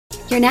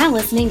You're now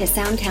listening to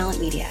Sound Talent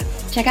Media.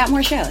 Check out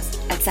more shows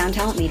at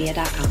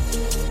soundtalentmedia.com.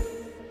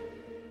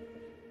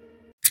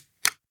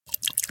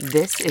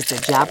 This is the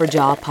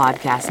Jabberjaw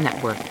Podcast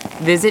Network.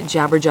 Visit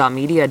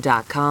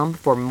jabberjawmedia.com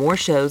for more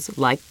shows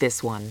like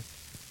this one.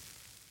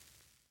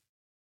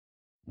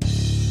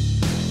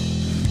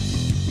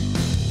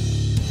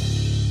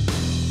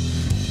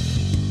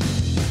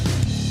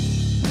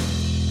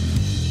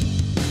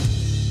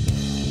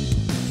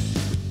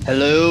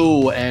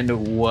 Hello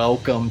and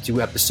welcome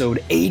to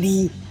episode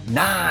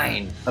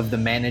 89 of the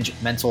Manage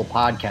Mental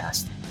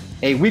Podcast,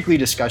 a weekly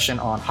discussion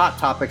on hot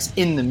topics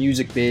in the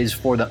music biz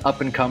for the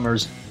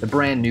up-and-comers, the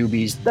brand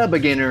newbies, the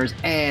beginners,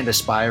 and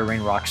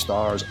aspiring rock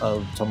stars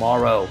of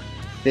tomorrow.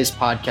 This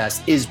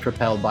podcast is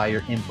propelled by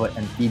your input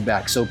and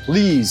feedback, so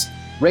please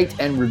rate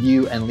and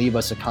review and leave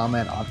us a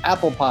comment on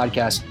Apple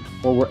Podcasts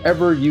or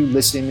wherever you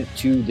listen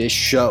to this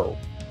show.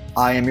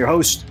 I am your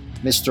host,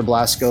 Mr.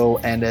 Blasco,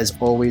 and as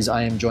always,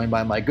 I am joined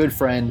by my good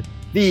friend,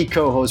 the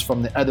co-host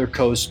from the other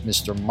coast,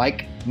 Mr.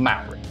 Mike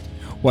Mowry.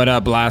 What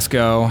up,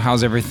 Blasco?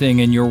 How's everything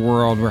in your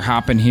world? We're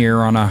hopping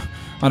here on a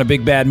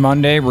big bad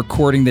Monday,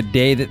 recording the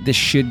day that this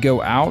should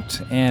go out,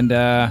 and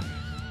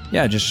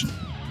just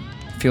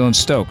feeling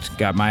stoked.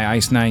 Got my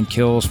Ice 9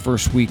 Kills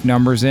first week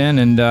numbers in,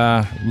 and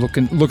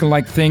looking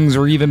like things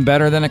are even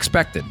better than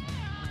expected.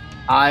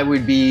 I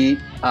would be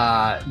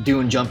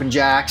doing jumping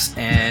jacks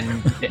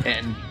and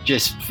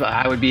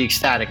I would be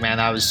ecstatic, man.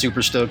 I was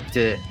super stoked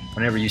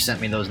whenever you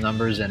sent me those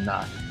numbers, and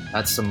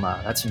that's some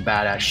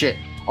badass shit.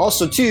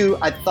 Also, too,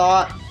 I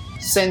thought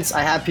since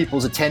I have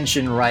people's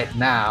attention right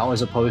now,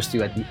 as opposed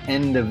to at the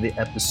end of the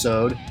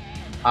episode,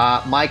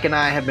 Mike and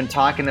I have been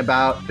talking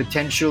about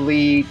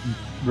potentially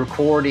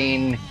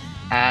recording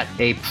at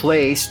a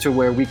place to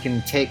where we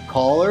can take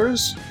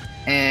callers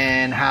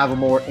and have a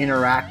more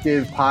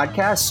interactive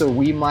podcast. So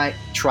we might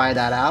try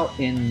that out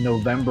in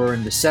November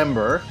and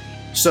December.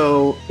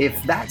 So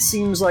if that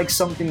seems like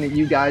something that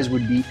you guys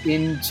would be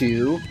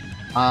into,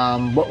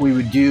 what we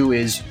would do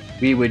is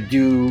the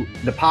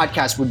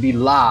podcast would be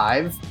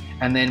live,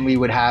 and then we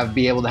would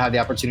be able to have the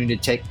opportunity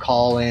to take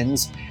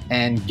call-ins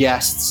and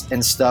guests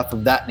and stuff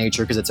of that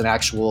nature, because it's an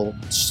actual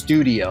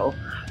studio.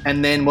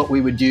 And then what we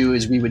would do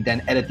is we would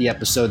then edit the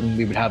episode, and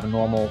we would have a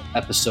normal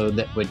episode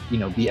that would,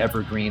 be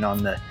evergreen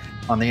on the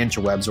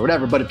interwebs or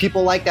whatever. But if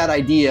people like that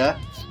idea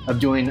of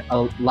doing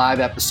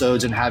live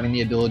episodes and having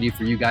the ability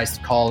for you guys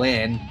to call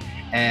in,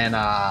 and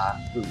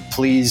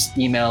please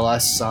email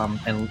us or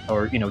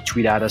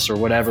tweet at us or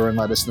whatever, and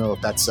let us know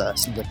if that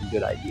seems like a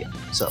good idea.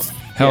 So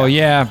hell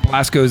yeah.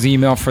 Blasco's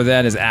email for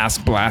that is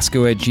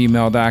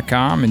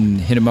askblasco@gmail.com, and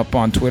hit him up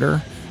on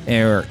Twitter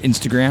or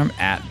Instagram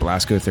at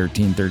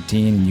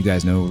Blasco1313, and you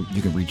guys know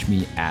you can reach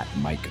me at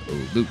Mike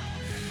O'Luke.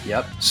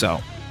 Yep.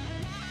 So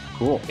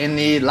cool. In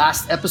the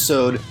last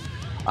episode,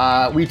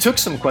 we took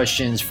some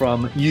questions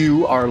from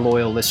you, our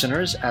loyal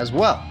listeners, as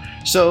well.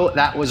 So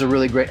that was a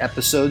really great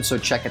episode, so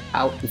check it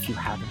out if you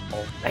haven't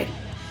already.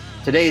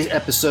 Today's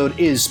episode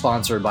is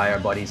sponsored by our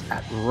buddies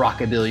at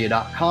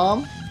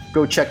Rockabilia.com.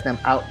 Go check them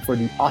out for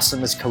the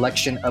awesomest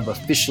collection of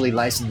officially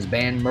licensed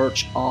band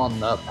merch on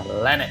the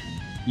planet.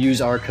 Use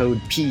our code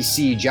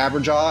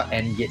PCJabberjaw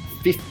and get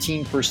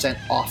 15%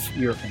 off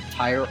your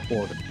entire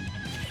order.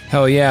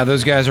 hell yeah,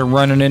 those guys are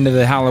running into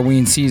the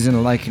Halloween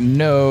season like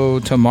no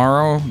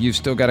tomorrow. You've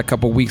still got a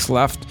couple weeks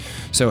left,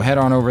 so head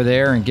on over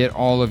there and get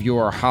all of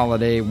your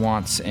holiday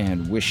wants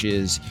and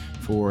wishes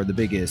for the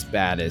biggest,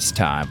 baddest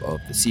time of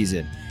the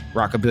season.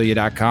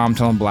 Rockabilia.com,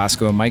 tell them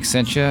Blasco and Mike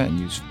sent you, and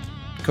use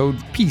code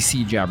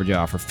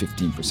PCJabberjaw for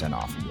 15%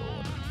 off of your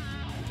order.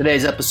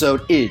 Today's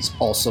episode is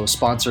also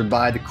sponsored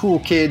by the cool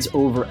kids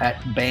over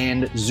at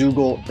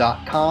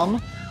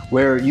bandzoogle.com,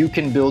 where you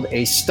can build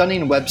a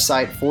stunning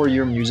website for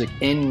your music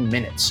in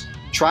minutes.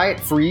 Try it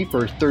free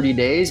for 30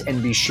 days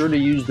and be sure to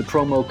use the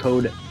promo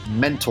code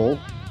MENTAL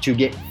to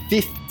get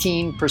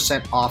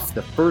 15% off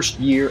the first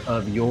year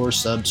of your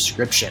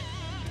subscription.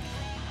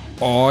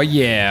 Oh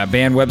yeah,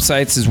 band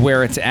websites is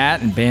where it's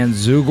at, and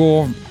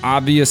Bandzoogle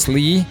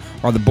obviously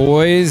are the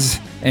boys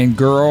and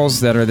girls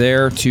that are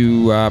there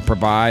to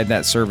provide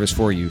that service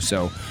for you.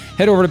 So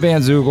head over to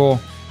Bandzoogle,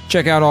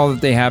 check out all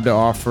that they have to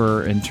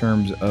offer in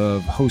terms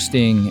of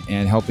hosting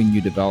and helping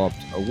you develop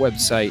a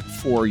website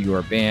for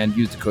your band.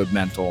 Use the code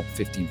MENTAL,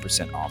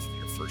 15% off of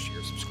your first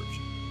year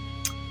subscription.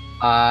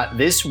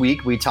 This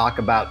week we talk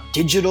about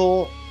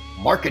digital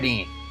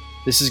marketing.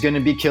 This is going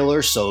to be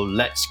killer, so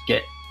let's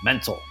get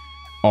mental.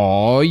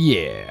 Oh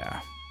yeah.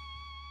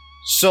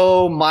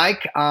 So,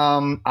 Mike,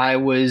 I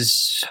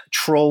was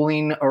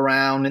trolling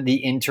around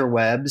the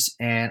interwebs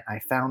and I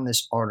found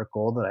this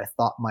article that I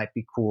thought might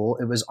be cool.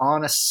 It was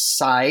on a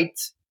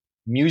site,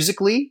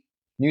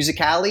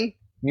 Musical.ly,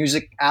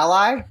 Music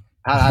Ally.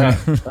 I'm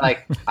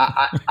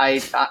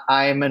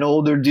an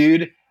older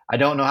dude. I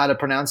don't know how to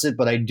pronounce it,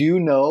 but I do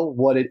know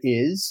what it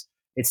is.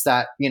 It's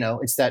that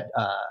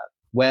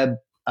web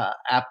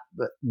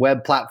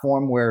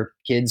platform where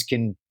kids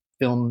can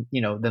film,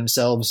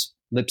 themselves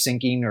lip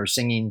syncing or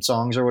singing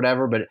songs or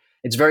whatever, but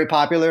it's very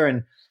popular.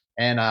 And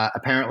And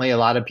apparently a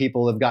lot of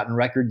people have gotten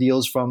record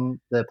deals from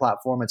the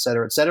platform, et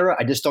cetera, et cetera.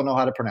 I just don't know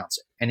how to pronounce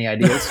it. Any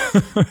ideas?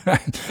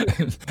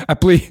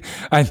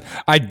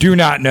 I do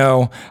not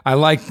know. I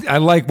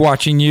like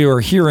watching you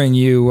or hearing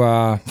you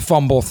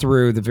fumble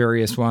through the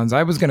various ones.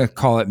 I was going to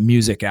call it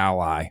Music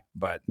Ally,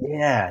 but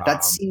yeah,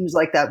 that seems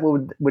like that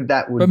would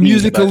but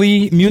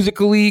be.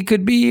 musically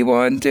could be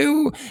one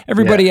too.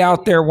 Everybody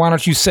out there, why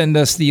don't you send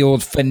us the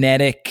old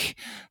phonetic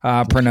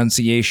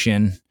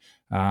pronunciation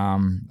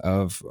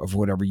of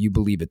whatever you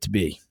believe it to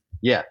be.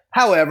 Yeah.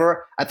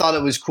 However, I thought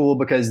it was cool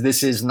because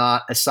this is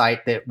not a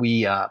site that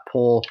we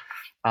pull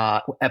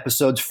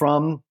episodes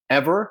from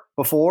ever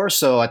before.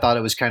 So I thought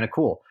it was kind of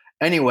cool.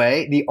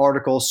 Anyway, the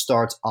article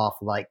starts off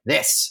like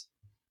this.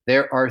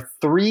 There are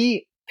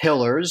 3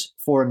 pillars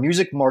for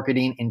music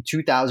marketing in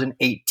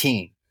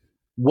 2018.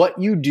 What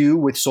you do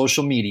with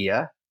social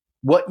media,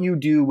 what you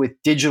do with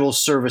digital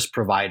service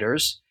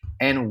providers,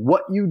 and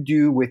what you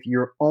do with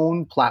your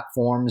own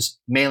platform's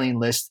mailing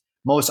list,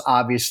 most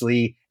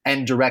obviously,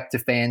 and direct to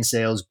fan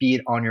sales, be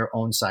it on your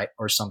own site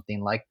or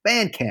something like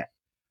Bandcamp.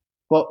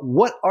 But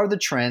what are the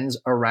trends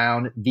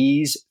around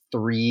these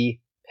 3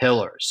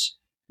 pillars?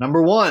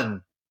 Number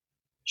 1,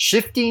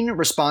 shifting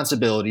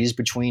responsibilities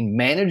between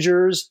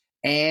managers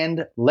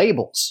and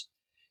labels.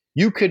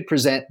 You could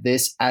present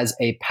this as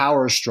a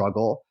power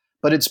struggle,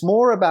 but it's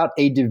more about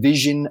a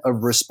division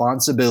of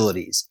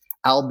responsibilities,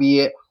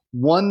 albeit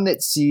one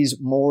that sees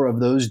more of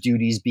those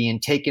duties being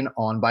taken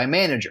on by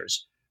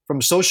managers. From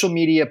social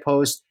media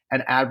posts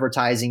and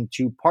advertising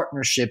to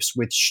partnerships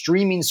with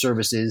streaming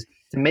services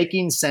to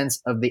making sense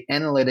of the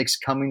analytics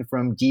coming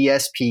from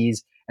DSPs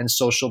and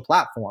social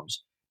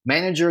platforms.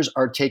 Managers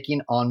are taking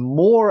on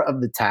more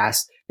of the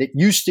tasks that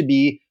used to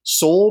be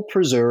sole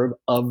preserve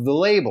of the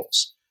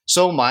labels.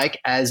 So, Mike,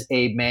 as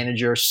a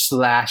manager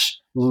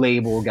 /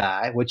 label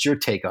guy, what's your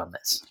take on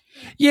this?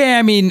 Yeah,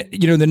 I mean,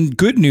 the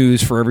good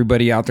news for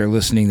everybody out there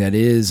listening that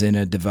is in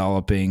a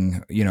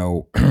developing,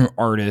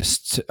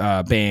 artist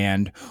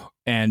band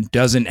and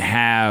doesn't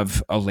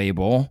have a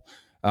label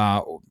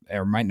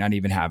or might not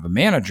even have a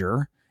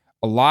manager,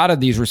 a lot of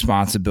these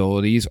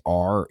responsibilities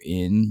are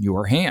in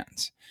your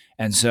hands.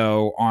 And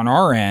so on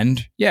our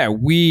end,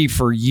 we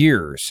for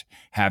years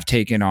have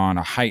taken on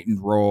a heightened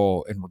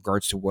role in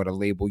regards to what a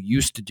label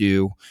used to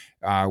do.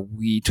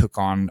 We took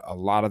on a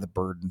lot of the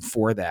burden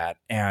for that.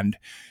 And,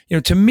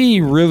 to me,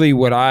 really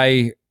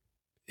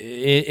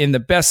in the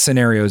best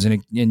scenarios, and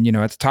at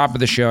the top of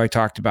the show, I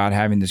talked about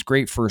having this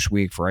great first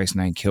week for Ice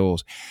Nine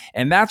Kills.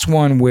 And that's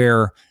one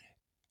where,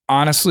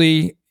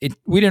 honestly,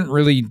 we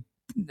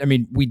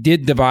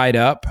did divide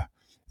up,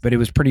 but it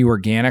was pretty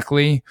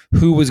organically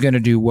who was going to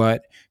do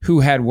what, who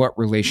had what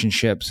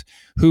relationships,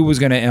 who was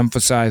going to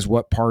emphasize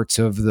what parts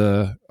of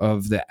the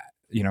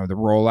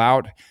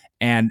rollout,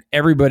 and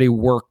everybody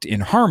worked in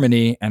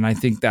harmony. And I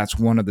think that's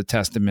one of the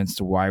testaments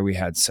to why we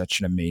had such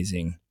an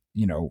amazing,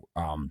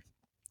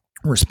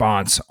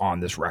 response on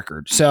this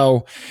record.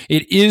 So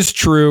it is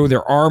true.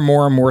 There are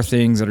more and more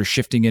things that are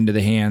shifting into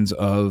the hands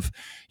of,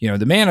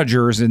 the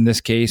managers in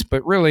this case,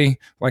 but really,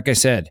 like I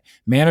said,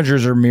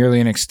 managers are merely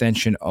an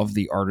extension of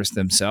the artist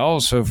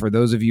themselves. So for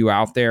those of you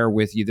out there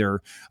with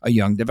either a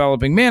young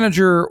developing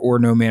manager or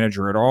no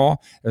manager at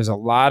all, there's a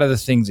lot of the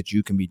things that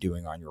you can be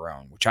doing on your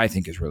own, which I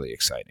think is really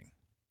exciting.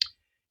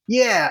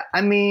 Yeah.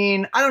 I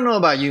mean, I don't know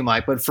about you,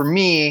 Mike, but for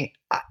me,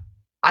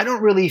 I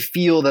don't really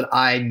feel that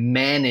I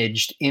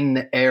managed in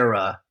the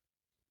era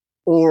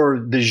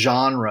or the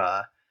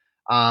genre,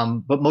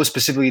 but most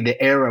specifically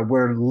the era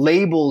where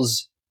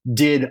labels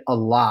did a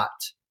lot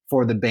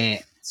for the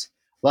bands.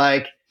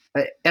 Like,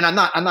 and I'm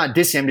not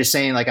dissing. I'm just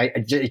saying, like,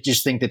 I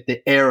just think that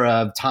the era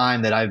of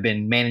time that I've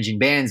been managing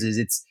bands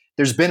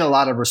there's been a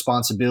lot of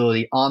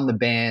responsibility on the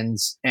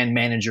bands and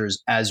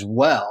managers as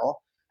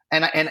well.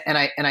 And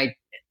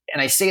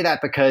I say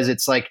that because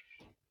it's like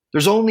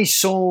there's only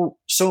so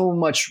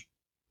much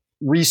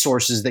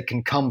resources that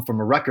can come from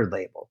a record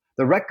label.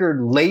 The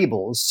record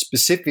labels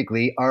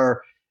specifically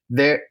are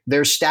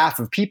their staff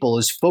of people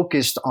is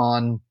focused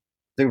on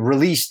the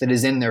release that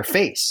is in their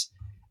face.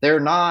 They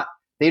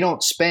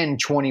don't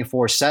spend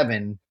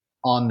 24/7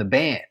 on the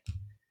band.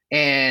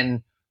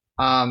 And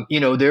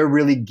they're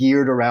really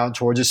geared around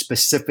towards a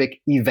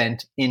specific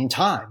event in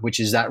time, which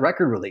is that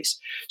record release.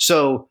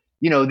 So,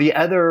 the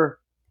other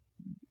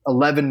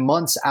 11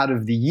 months out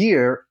of the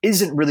year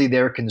isn't really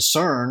their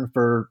concern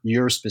for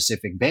your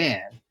specific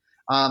band.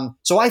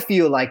 So I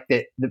feel like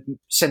that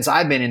since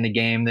I've been in the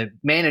game, that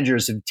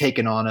managers have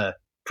taken on a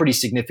pretty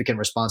significant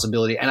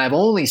responsibility. And I've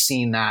only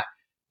seen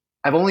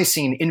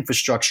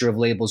infrastructure of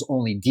labels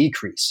only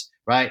decrease,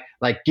 right?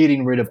 Like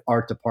getting rid of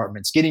art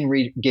departments, getting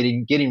rid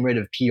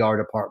of PR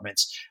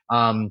departments,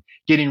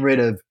 getting rid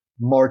of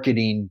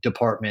marketing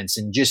departments,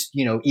 and just,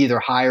 either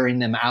hiring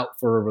them out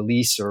for a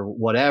release or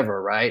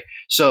whatever. Right.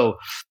 So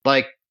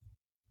like,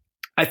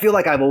 I feel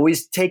like I've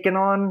always taken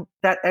on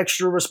that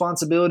extra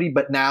responsibility,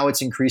 but now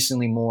it's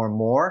increasingly more and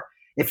more.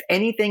 If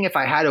anything, if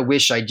I had a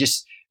wish, I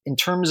just, in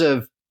terms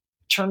of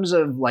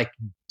like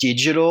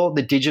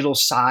the digital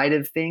side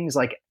of things,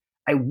 like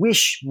I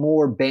wish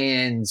more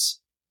bands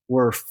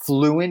were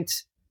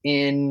fluent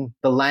in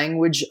the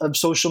language of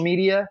social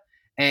media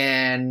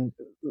and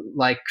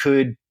like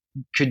could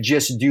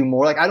just do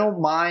more. Like I don't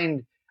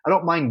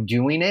mind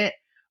doing it,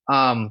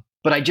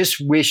 but I just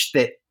wish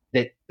that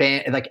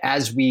band, like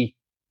as we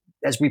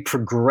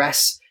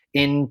progress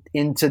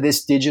into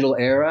this digital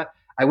era,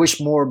 I wish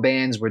more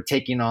bands were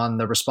taking on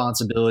the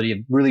responsibility of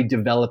really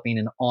developing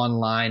an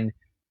online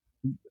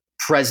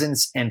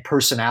presence and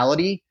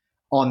personality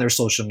on their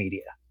social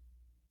media.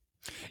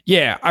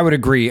 Yeah, I would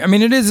agree. I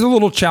mean, it is a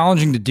little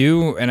challenging to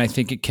do, and I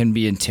think it can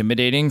be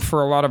intimidating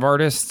for a lot of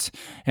artists.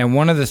 And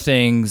one of the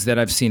things that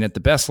I've seen at the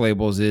best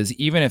labels is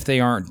even if they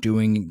aren't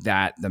doing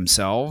that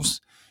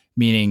themselves,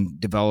 meaning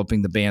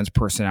developing the band's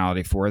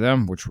personality for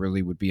them, which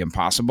really would be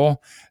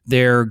impossible,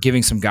 they're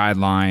giving some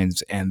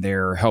guidelines and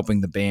they're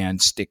helping the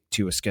band stick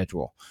to a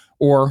schedule.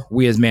 Or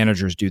we as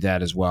managers do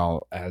that as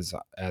well, as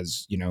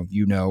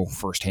you know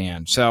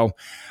firsthand. So,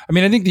 I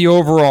mean, I think the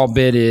overall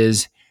bit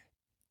is,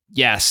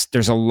 yes,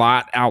 there's a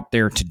lot out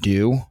there to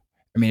do.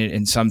 I mean,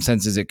 in some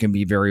senses, it can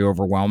be very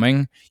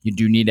overwhelming. You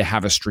do need to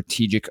have a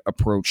strategic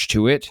approach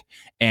to it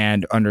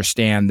and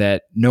understand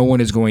that no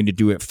one is going to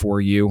do it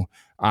for you.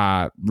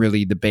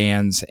 Really, the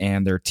bands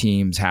and their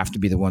teams have to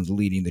be the ones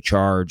leading the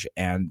charge.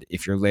 And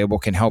if your label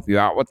can help you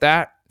out with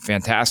that,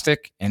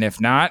 fantastic. And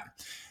if not,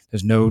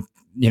 there's no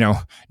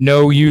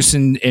use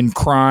in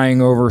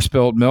crying over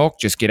spilled milk.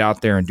 Just get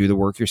out there and do the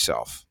work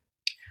yourself.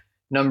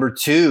 Number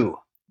 2,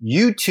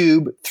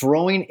 YouTube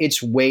throwing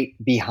its weight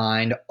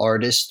behind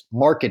artist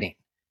marketing.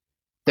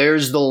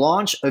 There's the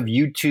launch of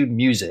YouTube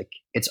Music,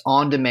 its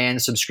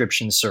on-demand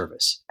subscription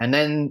service.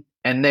 And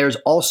there's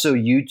also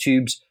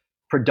YouTube's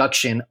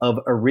production of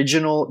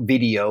original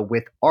video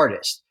with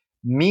artists.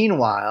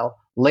 Meanwhile,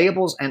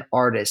 labels and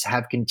artists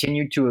have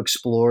continued to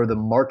explore the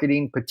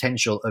marketing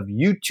potential of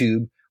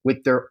YouTube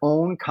with their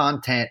own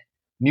content,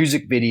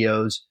 music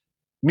videos,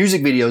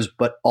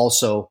 but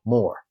also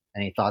more.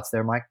 Any thoughts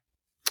there, Mike?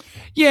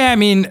 Yeah, I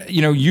mean,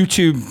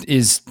 YouTube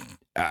is,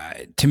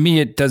 to me,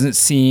 it doesn't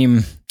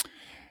seem,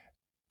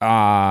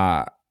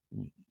 I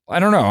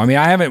don't know. I mean,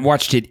 I haven't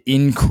watched it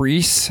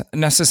increase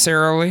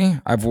necessarily.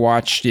 I've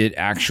watched it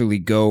actually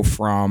go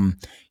from,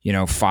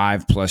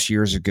 5+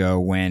 years ago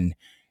when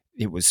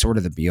it was sort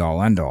of the be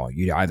all end all.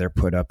 You'd either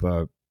put up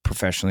a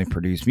professionally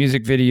produced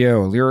music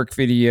video, a lyric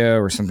video,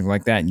 or something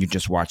like that, and you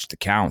just watch the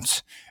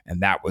counts.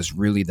 And that was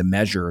really the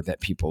measure that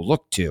people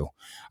looked to.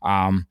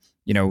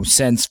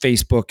 Since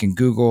Facebook and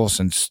Google,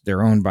 since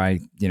they're owned by,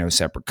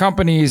 separate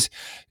companies,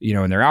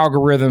 and their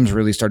algorithms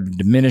really started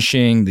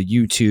diminishing the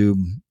YouTube,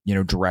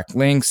 direct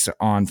links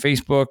on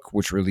Facebook,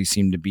 which really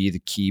seemed to be the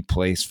key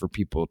place for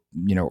people,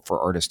 for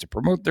artists to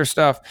promote their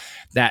stuff.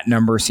 That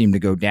number seemed to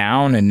go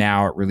down. And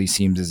now it really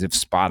seems as if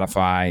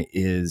Spotify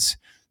is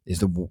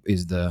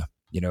the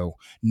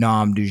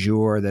nom du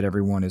jour that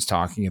everyone is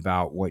talking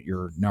about what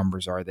your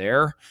numbers are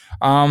there.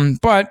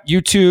 But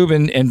YouTube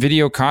and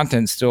video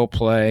content still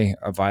play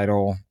a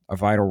vital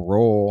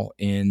role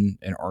in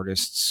an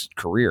artist's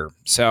career.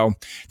 So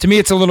to me,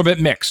 it's a little bit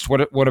mixed.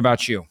 What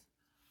about you?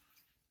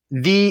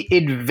 The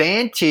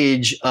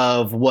advantage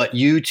of what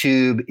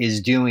YouTube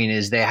is doing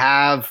is they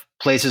have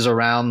places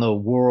around the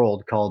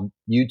world called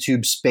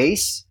YouTube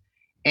Space.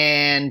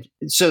 And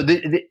so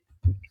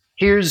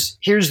here's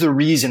the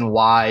reason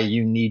why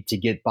you need to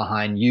get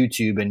behind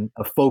YouTube, and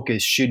a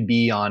focus should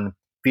be on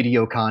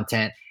video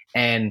content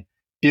and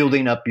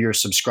building up your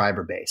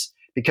subscriber base.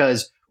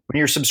 Because when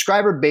your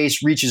subscriber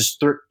base reaches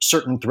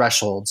certain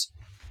thresholds,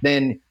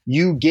 then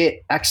you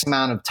get X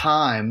amount of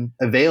time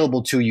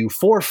available to you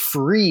for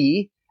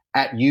free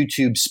at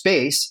YouTube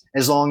Space,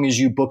 as long as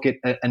you book it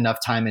enough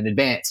time in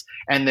advance.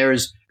 And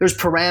there's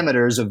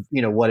parameters of,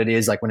 what it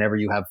is, like whenever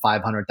you have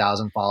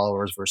 500,000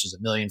 followers versus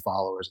 1 million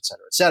followers, et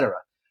cetera, et cetera.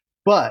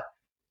 But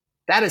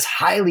that is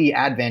highly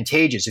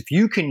advantageous. If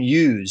you can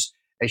use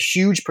a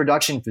huge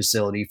production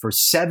facility for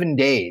 7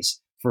 days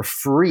for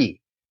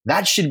free,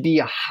 that should be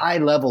a high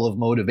level of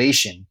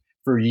motivation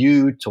for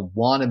you to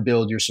want to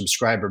build your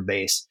subscriber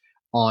base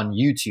on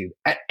YouTube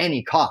at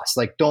any cost.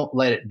 Like, don't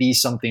let it be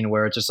something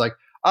where it's just like,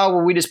 oh,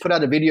 well, we just put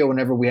out a video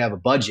whenever we have a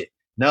budget.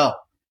 No,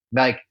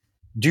 like,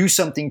 do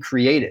something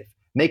creative.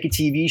 Make a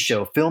TV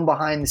show, film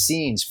behind the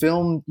scenes,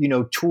 film,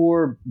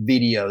 tour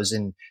videos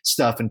and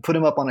stuff, and put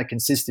them up on a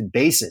consistent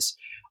basis.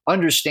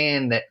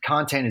 Understand that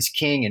content is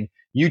king and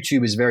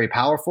YouTube is very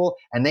powerful,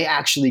 and they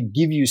actually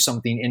give you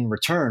something in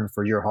return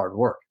for your hard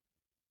work.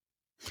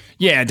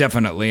 Yeah,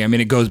 definitely. I mean,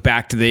 it goes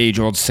back to the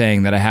age-old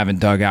saying that I haven't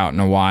dug out in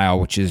a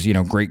while, which is,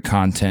 great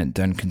content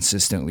done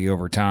consistently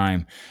over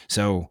time.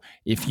 So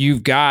if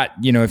you've got,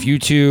 if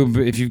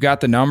you've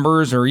got the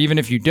numbers, or even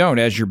if you don't,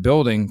 as you're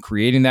building,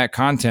 creating that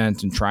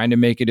content and trying to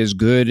make it as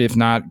good, if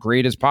not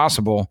great as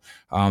possible,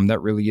 that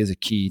really is a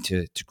key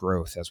to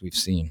growth, as we've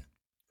seen.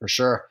 For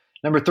sure.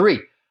 Number 3,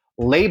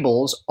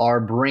 labels are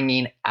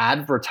bringing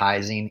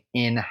advertising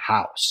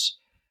in-house.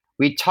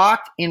 We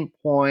talked in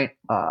point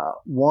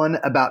 1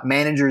 about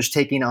managers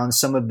taking on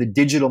some of the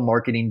digital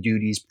marketing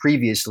duties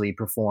previously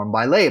performed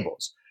by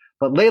labels.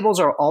 But labels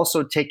are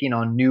also taking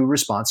on new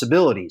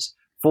responsibilities.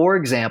 For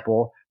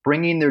example,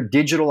 bringing their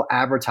digital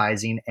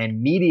advertising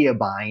and media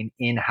buying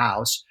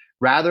in-house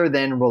rather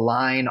than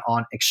relying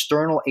on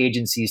external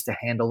agencies to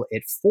handle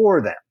it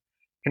for them.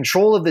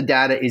 Control of the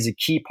data is a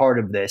key part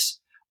of this,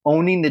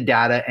 owning the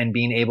data and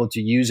being able to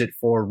use it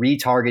for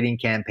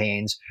retargeting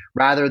campaigns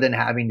rather than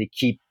having to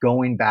keep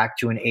going back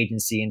to an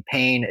agency and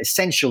paying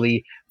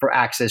essentially for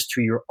access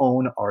to your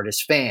own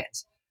artist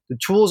fans. The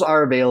tools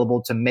are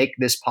available to make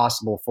this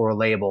possible for a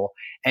label,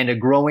 and a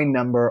growing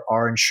number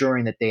are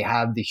ensuring that they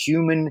have the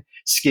human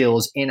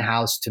skills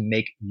in-house to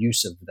make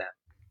use of them.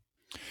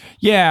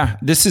 Yeah,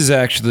 this is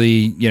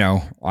actually,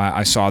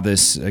 I saw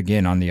this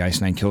again on the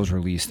Ice Nine Kills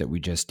release that we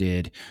just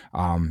did.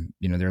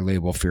 Their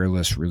label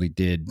Fearless really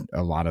did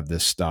a lot of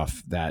this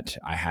stuff that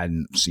I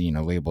hadn't seen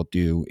a label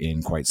do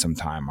in quite some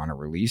time on a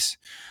release.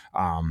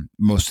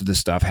 Most of the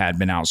stuff had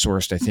been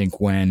outsourced, I think,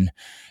 when,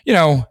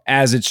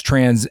 as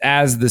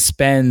the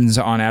spends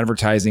on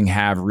advertising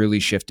have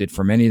really shifted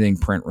from anything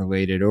print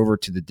related over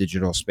to the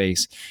digital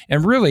space,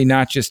 and really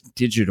not just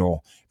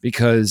digital,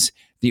 because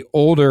the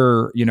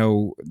older,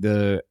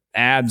 the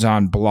ads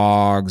on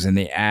blogs and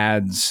the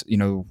ads,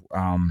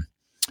 I'm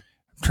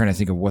trying to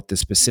think of what the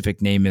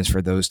specific name is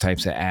for those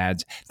types of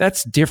ads.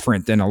 That's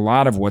different than a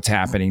lot of what's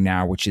happening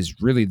now, which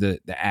is really the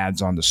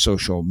ads on the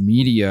social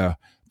media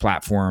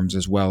platforms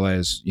as well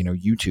as,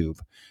 YouTube,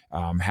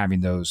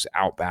 having those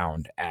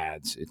outbound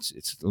ads.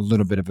 It's a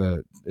little bit of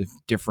a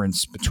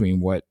difference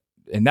between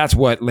and that's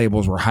what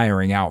labels were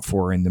hiring out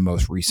for in the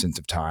most recent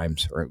of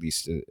times, or at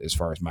least as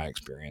far as my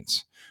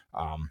experience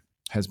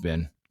has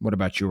been. What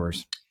about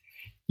yours?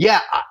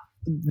 Yeah,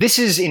 this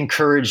is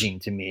encouraging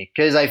to me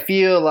because I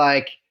feel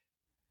like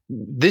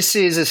this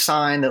is a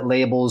sign that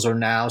labels are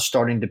now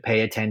starting to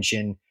pay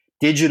attention.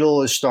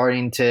 Digital is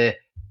starting to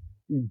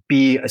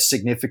be a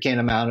significant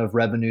amount of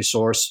revenue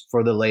source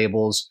for the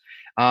labels.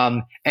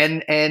 And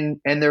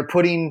they're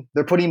putting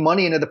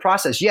money into the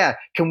process. Yeah.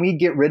 Can we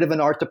get rid of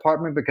an art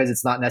department because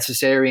it's not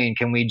necessary? And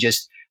can we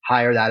just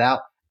hire that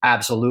out?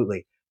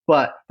 Absolutely.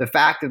 But the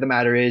fact of the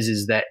matter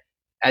is that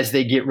as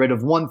they get rid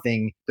of one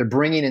thing, they're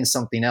bringing in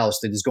something else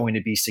that is going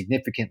to be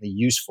significantly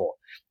useful.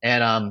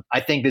 And I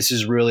think this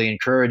is really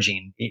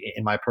encouraging,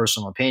 in my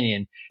personal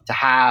opinion, to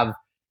have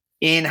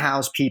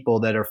in-house people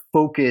that are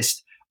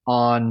focused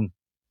on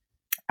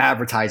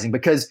advertising,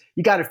 because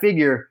you got to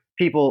figure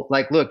people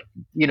like, look,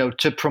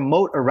 to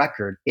promote a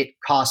record, it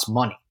costs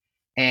money,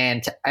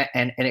 and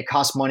it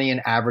costs money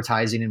in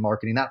advertising and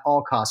marketing. That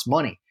all costs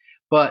money.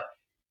 But,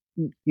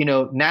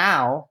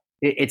 now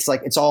it's like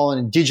it's all in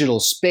a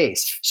digital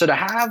space. So to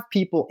have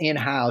people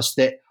in-house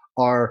that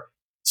are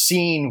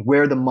seeing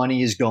where the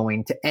money is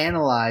going, to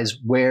analyze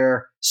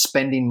where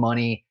spending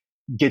money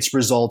gets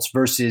results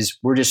versus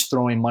we're just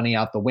throwing money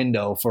out the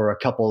window for a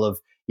couple of,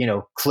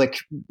 a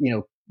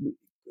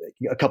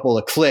couple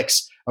of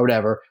clicks or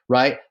whatever,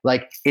 right?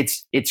 Like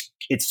it's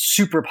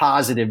super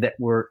positive that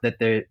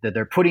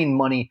they're putting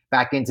money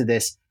back into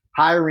this,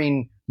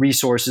 hiring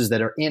resources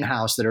that are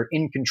in-house, that are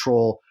in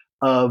control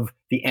of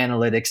the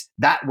analytics.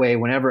 That way,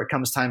 whenever it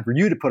comes time for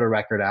you to put a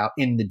record out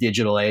in the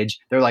digital age,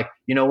 they're like,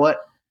 you know what?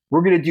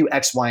 We're going to do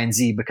X, Y, and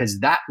Z because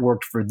that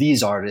worked for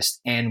these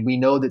artists. And we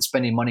know that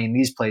spending money in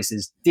these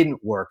places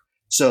didn't work.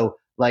 So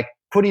like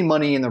putting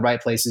money in the right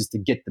places to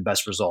get the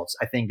best results.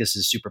 I think this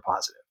is super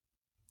positive.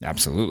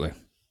 Absolutely.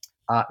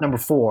 Number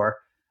 4,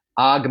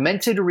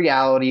 augmented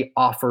reality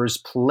offers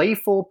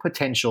playful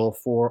potential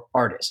for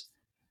artists.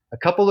 A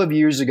couple of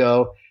years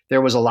ago,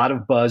 there was a lot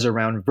of buzz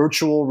around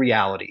virtual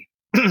reality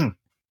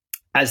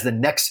as the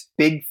next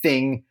big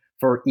thing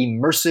for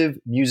immersive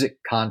music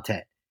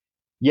content.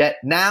 Yet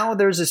now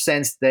there's a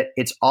sense that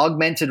it's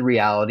augmented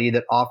reality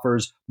that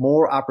offers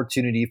more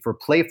opportunity for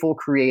playful,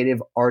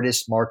 creative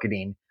artist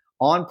marketing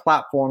on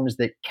platforms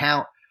that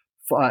count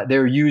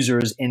their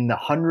users in the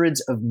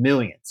hundreds of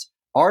millions.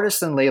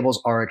 Artists and labels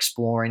are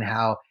exploring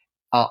how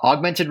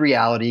augmented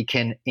reality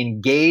can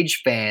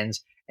engage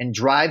fans and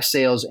drive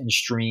sales and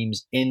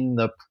streams in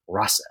the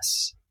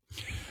process.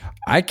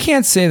 I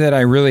can't say that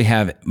I really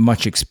have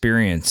much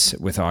experience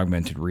with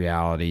augmented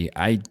reality.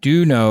 I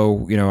do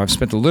know, I've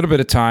spent a little bit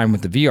of time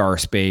with the VR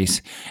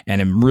space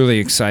and am really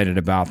excited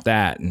about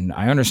that. And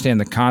I understand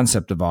the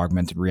concept of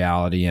augmented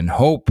reality and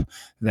hope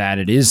that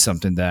it is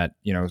something that,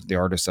 the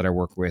artists that I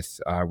work with,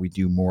 we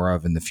do more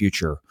of in the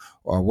future.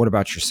 What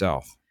about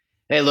yourself?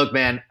 Hey, look,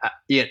 man,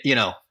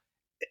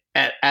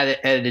 at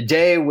a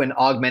day when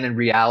augmented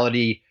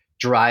reality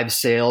drives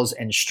sales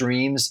and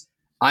streams,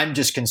 I'm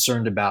just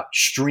concerned about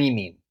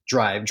streaming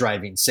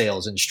driving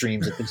sales and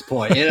streams at this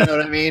point. You know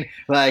what I mean?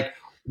 Like,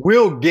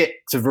 we'll get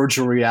to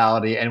virtual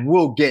reality and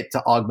we'll get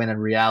to augmented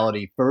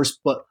reality first,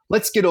 but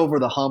let's get over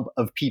the hump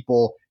of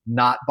people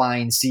not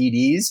buying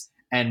CDs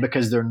and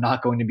because they're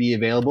not going to be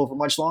available for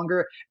much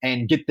longer,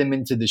 and get them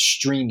into the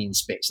streaming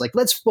space. Like,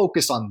 let's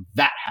focus on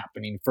that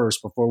happening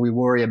first before we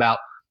worry about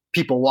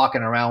people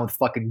walking around with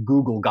fucking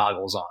Google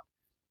goggles on.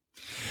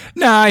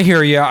 No, I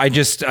hear you. I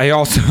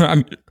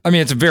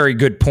mean, it's a very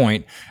good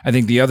point. I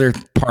think the other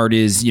part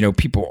is,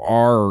 people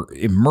are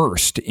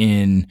immersed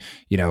in,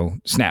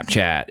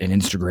 Snapchat and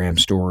Instagram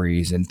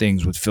stories and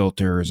things with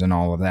filters and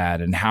all of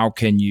that. And how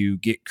can you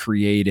get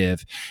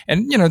creative?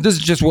 And, this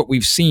is just what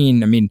we've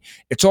seen. I mean,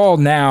 it's all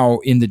now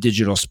in the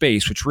digital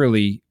space, which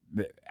really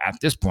at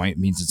this point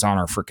means it's on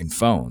our freaking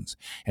phones.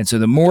 And so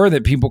the more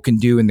that people can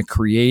do in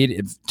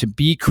the to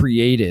be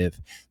creative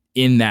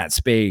in that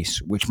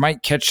space, which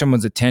might catch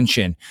someone's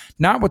attention,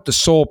 not with the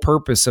sole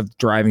purpose of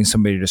driving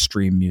somebody to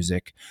stream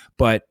music,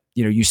 but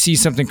you see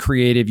something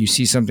creative, you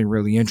see something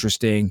really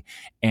interesting,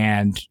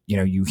 and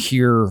you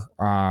hear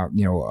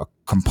a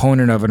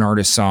component of an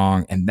artist's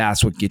song, and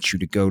that's what gets you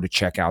to go to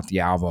check out the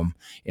album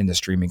in the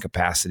streaming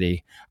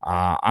capacity.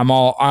 I'm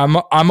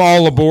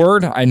all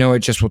aboard. I know it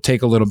just will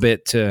take a little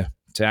bit to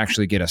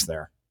actually get us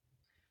there.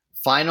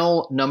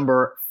 Final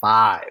number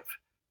 5.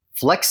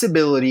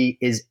 Flexibility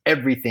is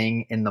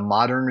everything in the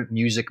modern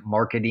music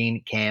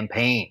marketing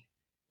campaign.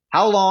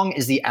 How long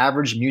is the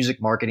average music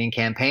marketing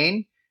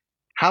campaign?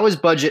 How is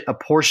budget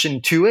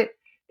apportioned to it?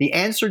 The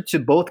answer to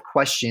both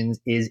questions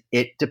is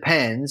it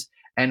depends,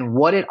 and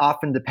what it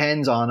often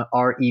depends on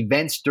are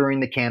events during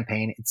the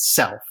campaign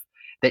itself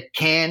that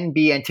can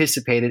be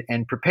anticipated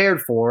and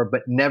prepared for,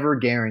 but never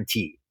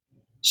guaranteed.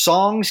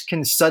 Songs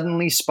can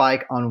suddenly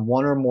spike on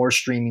one or more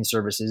streaming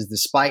services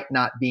despite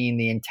not being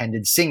the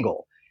intended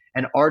single.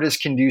 An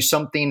artist can do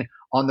something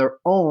on their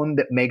own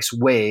that makes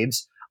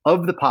waves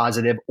of the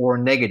positive or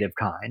negative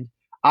kind.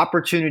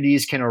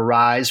 Opportunities can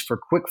arise for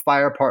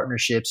quick-fire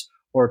partnerships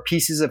or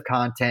pieces of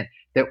content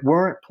that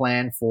weren't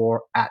planned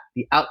for at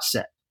the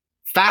outset.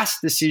 Fast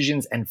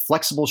decisions and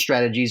flexible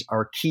strategies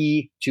are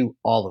key to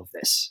all of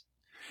this.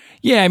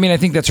 Yeah, I mean, I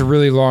think that's a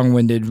really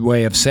long-winded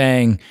way of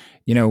saying,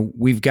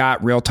 we've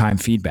got real-time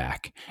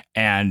feedback,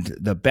 and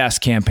the best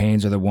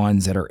campaigns are the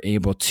ones that are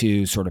able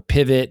to sort of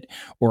pivot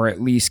or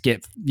at least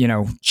get,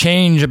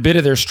 change a bit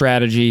of their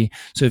strategy.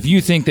 So if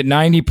you think that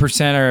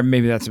 90%, or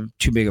maybe that's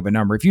too big of a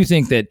number, if you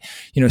think that,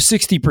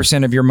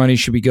 60% of your money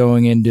should be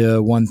going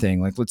into one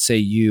thing, like let's say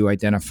you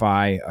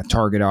identify a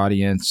target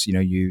audience,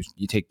 you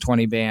take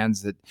 20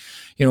 bands that,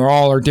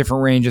 all are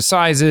different range of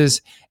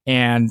sizes,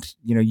 and,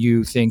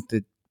 you think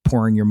that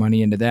pouring your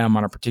money into them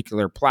on a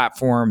particular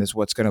platform is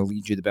what's going to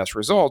lead you the best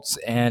results.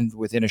 And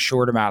within a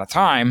short amount of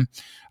time,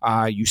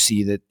 you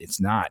see that it's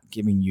not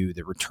giving you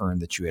the return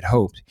that you had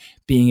hoped.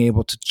 Being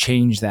able to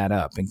change that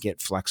up and get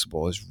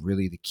flexible is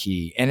really the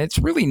key. And it's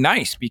really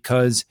nice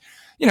because,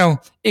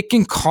 it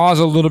can cause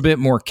a little bit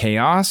more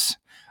chaos.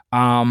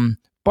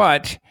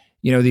 But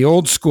the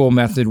old school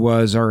method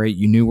was, all right,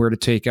 you knew where to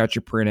take out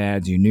your print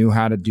ads. You knew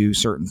how to do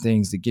certain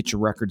things to get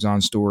your records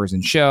on stores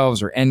and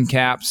shelves, or end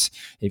caps,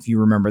 if you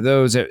remember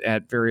those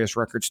at various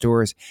record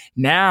stores.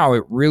 Now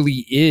it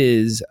really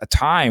is a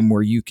time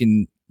where you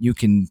can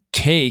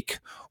take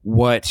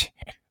what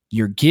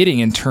you're getting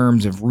in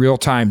terms of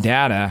real-time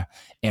data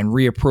and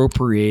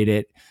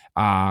reappropriate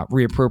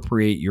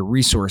your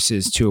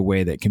resources to a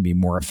way that can be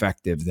more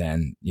effective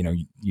than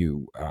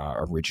you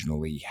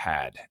originally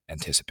had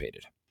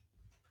anticipated.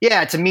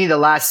 Yeah, to me, the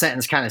last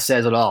sentence kind of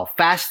says it all.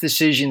 Fast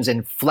decisions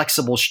and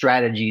flexible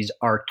strategies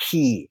are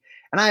key.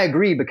 And I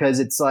agree,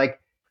 because it's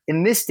like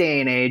in this day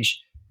and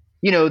age,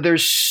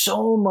 there's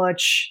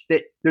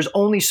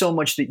only so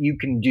much that you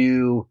can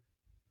do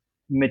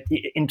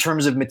in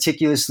terms of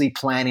meticulously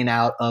planning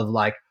out of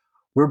like,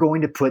 we're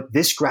going to put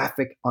this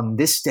graphic on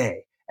this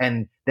day,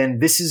 and then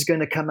this is going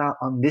to come out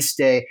on this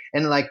day.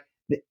 And like,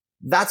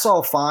 that's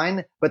all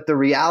fine. But the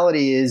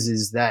reality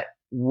is that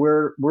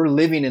we're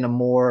living in a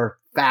more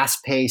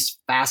fast-paced,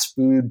 fast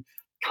food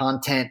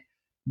content,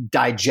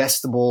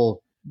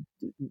 digestible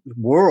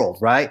world,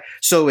 right?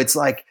 So it's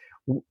like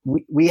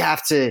we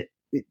have to,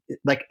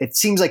 like, it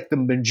seems like the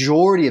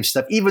majority of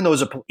stuff, even though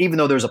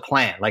there's a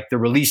plan, like the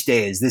release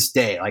day is this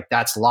day, like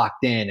that's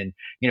locked in, and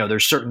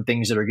there's certain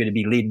things that are going to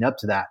be leading up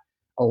to that.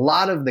 A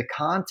lot of the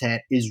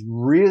content is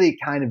really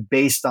kind of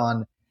based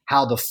on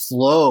how the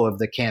flow of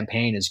the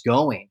campaign is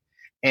going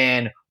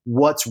and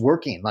what's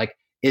working. Like,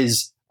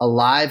 is a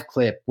live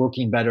clip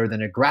working better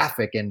than a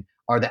graphic, and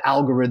are the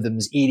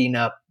algorithms eating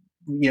up,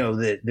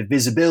 the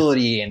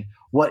visibility, and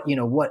what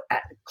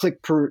click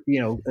through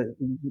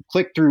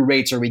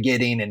rates are we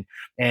getting,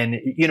 and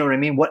you know what I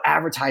mean? What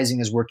advertising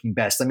is working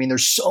best? I mean,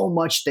 there's so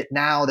much that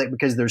now that,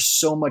 because there's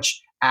so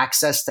much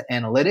access to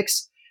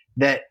analytics,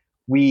 that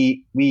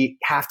we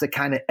have to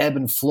kind of ebb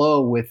and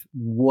flow with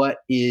what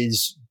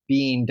is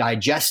being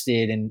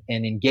digested and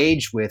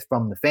engaged with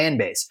from the fan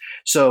base.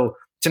 So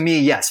to me,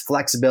 yes,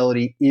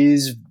 flexibility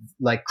is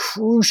like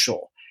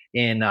crucial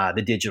in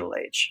the digital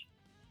age.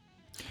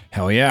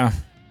 Hell yeah.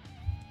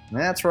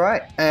 That's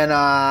right. And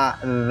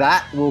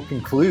that will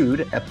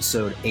conclude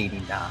episode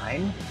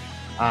 89.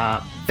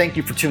 Thank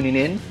you for tuning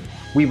in.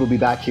 We will be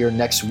back here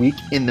next week.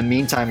 In the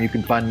meantime, you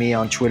can find me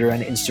on Twitter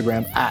and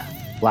Instagram at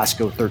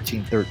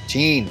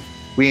Blasco1313.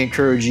 We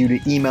encourage you to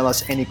email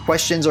us any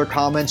questions or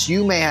comments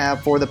you may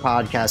have for the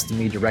podcast to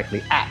me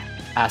directly at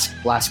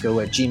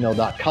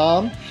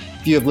askblasco@gmail.com.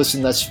 If you have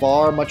listened thus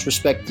far, much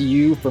respect to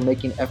you for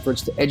making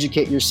efforts to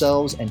educate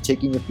yourselves and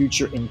taking your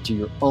future into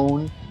your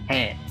own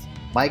hands.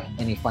 Mike,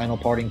 any final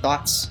parting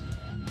thoughts?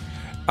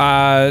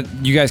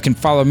 You guys can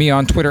follow me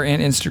on Twitter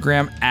and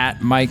Instagram at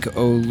Mike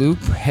O'Loop.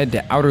 Head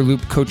to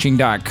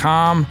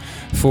outerloopcoaching.com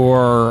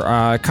for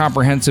a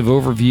comprehensive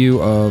overview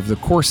of the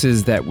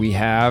courses that we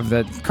have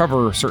that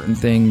cover certain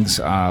things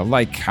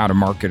like how to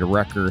market a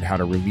record, how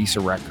to release a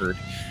record,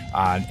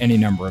 any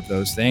number of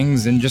those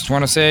things. And just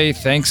want to say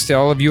thanks to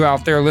all of you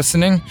out there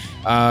listening.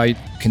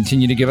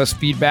 Continue to give us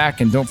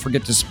feedback, and don't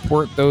forget to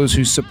support those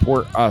who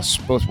support us,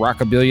 both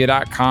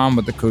rockabilia.com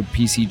with the code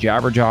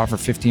PCJabberjaw for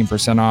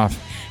 15% off,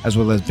 as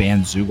well as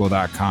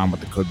bandzoogle.com with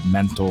the code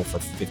MENTAL for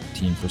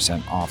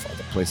 15% off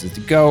other places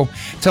to go.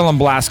 Tell them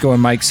Blasco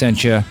and Mike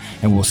sent you,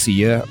 and we'll see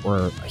you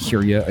or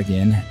hear you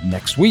again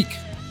next week.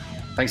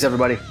 Thanks,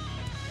 everybody.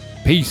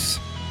 Peace.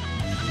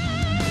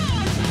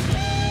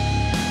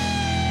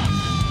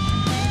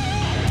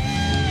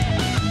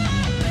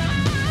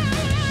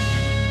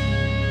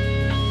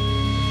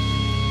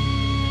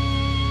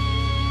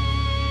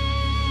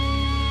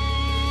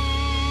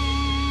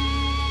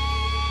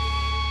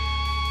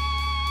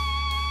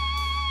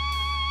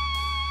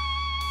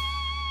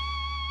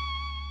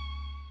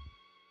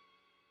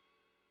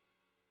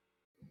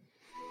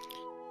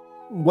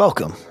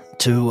 Welcome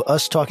to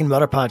us talking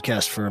about our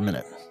podcast for a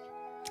minute.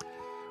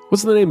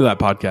 What's the name of that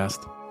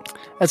podcast?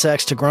 That's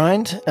Axe to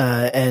Grind,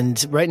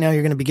 and right now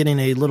you're going to be getting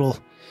a little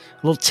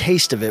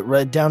taste of it,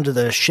 right down to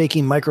the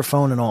shaky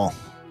microphone and all.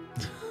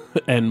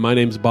 And my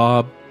name's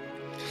Bob.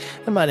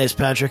 And my name's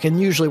Patrick,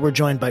 and usually we're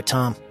joined by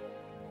Tom.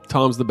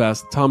 Tom's the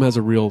best. Tom has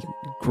a real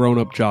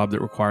grown-up job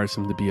that requires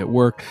him to be at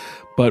work,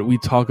 but we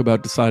talk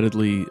about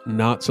decidedly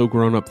not so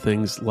grown-up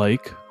things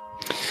like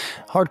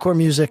hardcore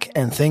music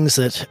and things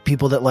that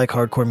people that like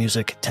hardcore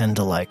music tend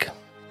to like.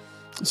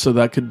 So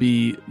that could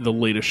be the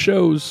latest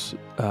shows,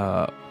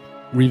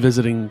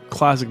 revisiting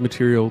classic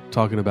material,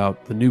 talking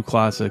about the new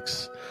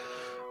classics,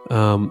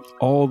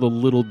 all the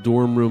little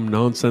dorm room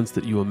nonsense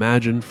that you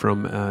imagine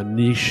from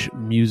niche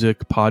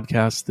music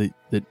podcasts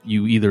that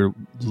you either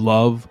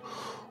love,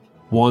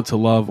 want to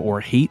love,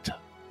 or hate.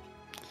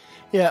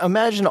 Yeah,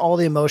 imagine all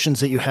the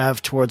emotions that you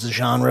have towards a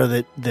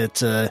genre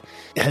that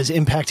has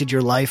impacted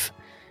your life.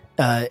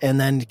 And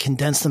then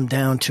condense them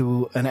down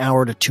to an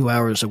hour to 2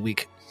 hours a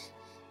week.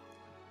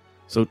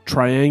 So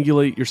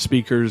triangulate your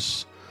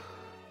speakers.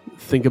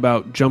 Think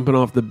about jumping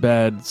off the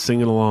bed,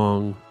 singing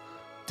along,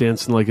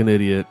 dancing like an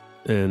idiot,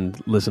 and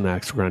listen to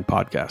Axe to Grind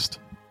podcast.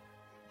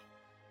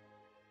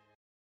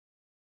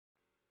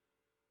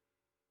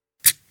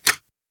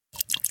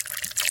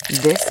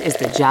 This is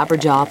the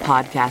Jabberjaw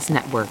Podcast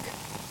Network.